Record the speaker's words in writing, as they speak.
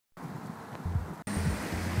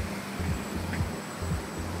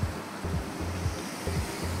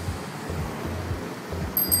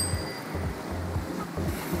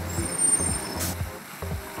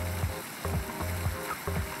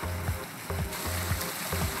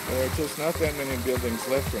There are just not that many buildings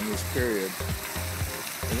left from this period.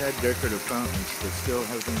 It had decorative fountains that still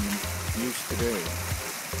have been in use today.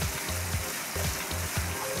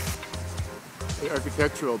 The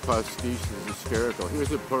architectural pastiche is hysterical.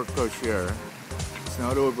 Here's a porte cochere. It's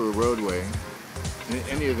not over a roadway. In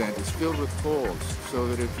any event, it's filled with holes, so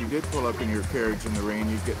that if you did pull up in your carriage in the rain,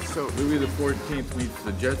 you'd get soaked. Louis XIV meets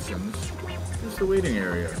the Jetsons. Here's the waiting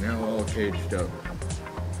area, now all caged up.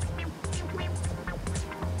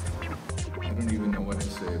 I don't even know what to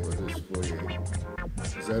say about this foyer.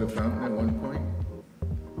 Is that a fountain at one point?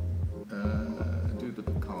 Due to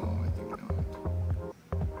the column, I think not.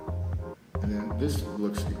 And then this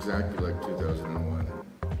looks exactly like 2001.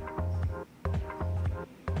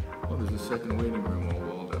 Oh, there's a second waiting room all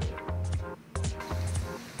walled up.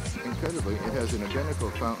 Incredibly, it has an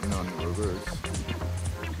identical fountain on the reverse.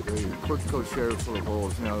 The porte cochere full of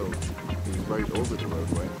holes now is right over the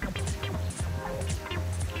roadway.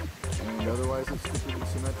 And otherwise it's completely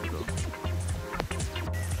symmetrical.